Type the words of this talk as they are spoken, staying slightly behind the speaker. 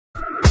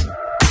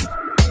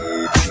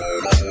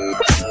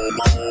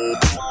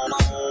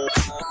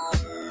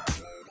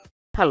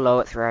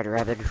Hello, it's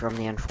RadRabbid from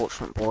the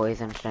Unfortunate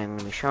Boys, and today I'm going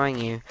to be showing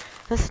you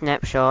the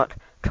Snapshot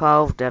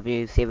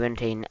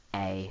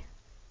 12W17A.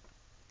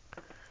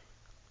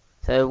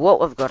 So what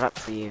we've got up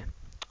for you,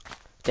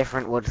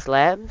 different wood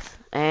slabs,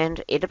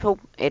 and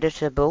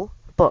editable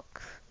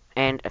books,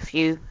 and a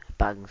few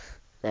bugs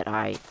that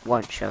I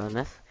won't show in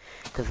this,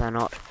 because they're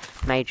not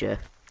major.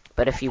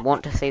 But if you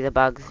want to see the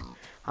bugs,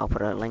 I'll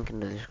put a link in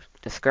the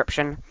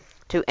description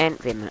to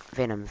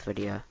Antvenoms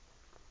video.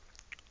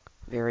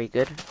 Very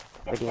good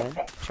video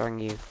showing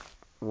you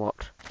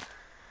what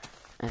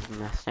is in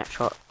the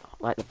snapshot,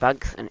 like the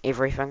bugs and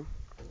everything.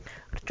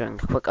 Just doing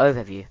a quick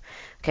overview.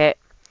 Okay,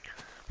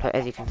 so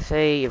as you can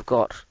see, you've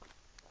got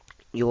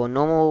your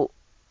normal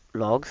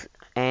logs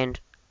and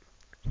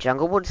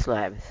jungle wood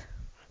slabs,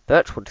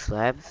 birch wood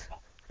slabs,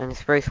 and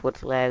spruce wood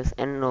slabs,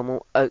 and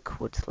normal oak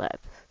wood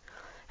slabs.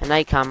 And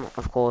they come,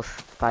 of course,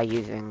 by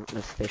using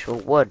the special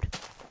wood.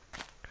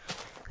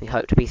 We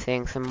hope to be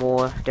seeing some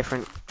more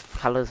different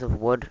colours of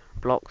wood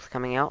blocks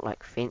coming out,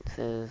 like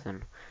fences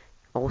and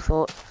all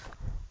sorts.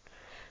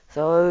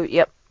 So,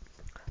 yep,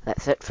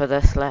 that's it for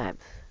the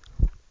slabs.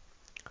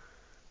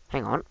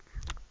 Hang on,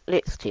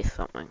 let's test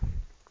something.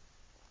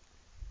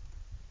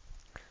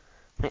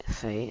 Let's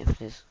see if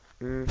there's,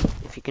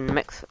 if you can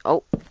mix,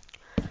 oh,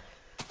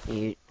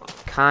 you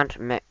can't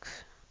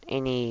mix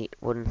any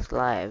wooden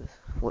slabs,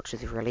 which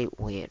is really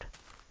weird.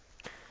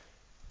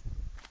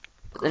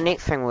 But the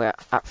next thing we're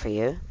up for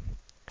you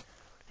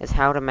is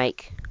how to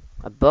make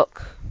a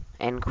book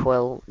and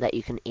quill that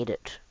you can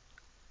edit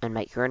and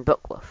make your own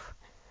book with.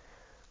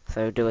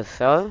 So do as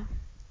so,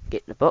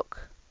 get the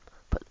book,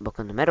 put the book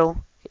in the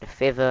middle, get a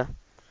feather,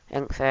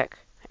 ink sac,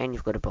 and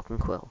you've got a book and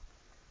quill.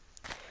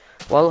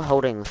 While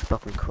holding this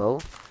book and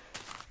quill,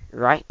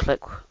 right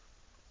click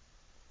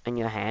in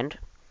your hand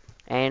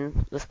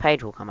and this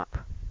page will come up.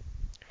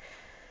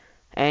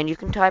 And you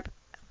can type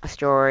a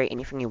story,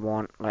 anything you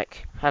want,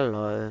 like,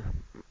 hello,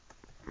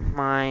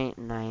 my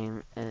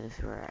name is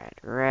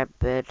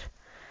RadRabbid,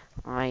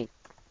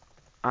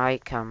 I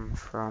come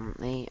from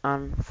the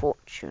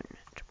Unfortunate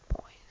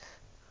Boys.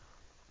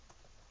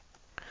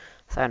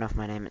 Sign off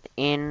my name at the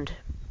end.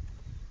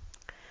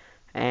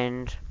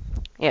 And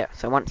yeah,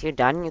 so once you're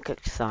done, you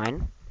click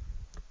sign.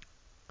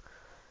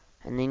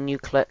 And then you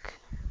click,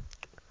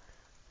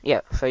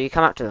 yeah, so you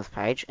come up to this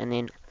page, and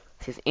then it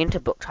says enter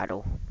book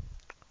title.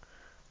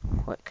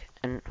 Quick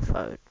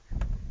info.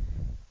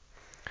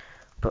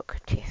 Book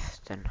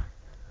testing.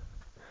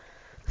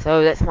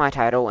 So that's my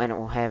title, and it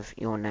will have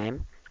your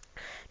name.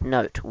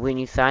 Note, when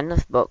you sign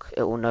this book,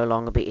 it will no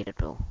longer be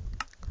editable.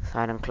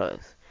 Sign and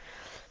close.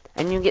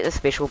 And you get the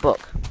special book.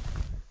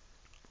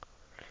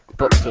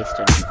 Book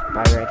Testing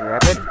by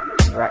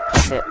RadRabbid. Right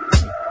click it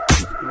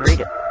and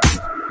read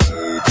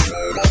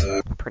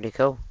it. Pretty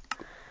cool.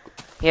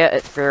 Yeah,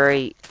 it's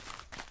very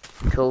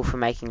cool for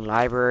making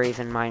libraries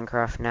in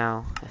Minecraft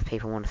now, if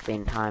people want to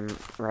spend time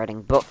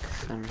writing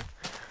books and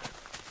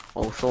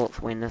all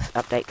sorts when this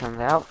update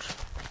comes out.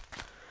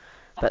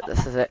 But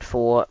this is it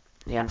for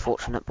the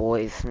Unfortunate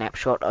Boys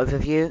snapshot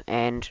overview,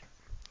 and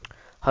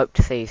hope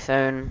to see you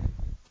soon.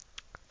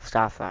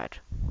 Starside.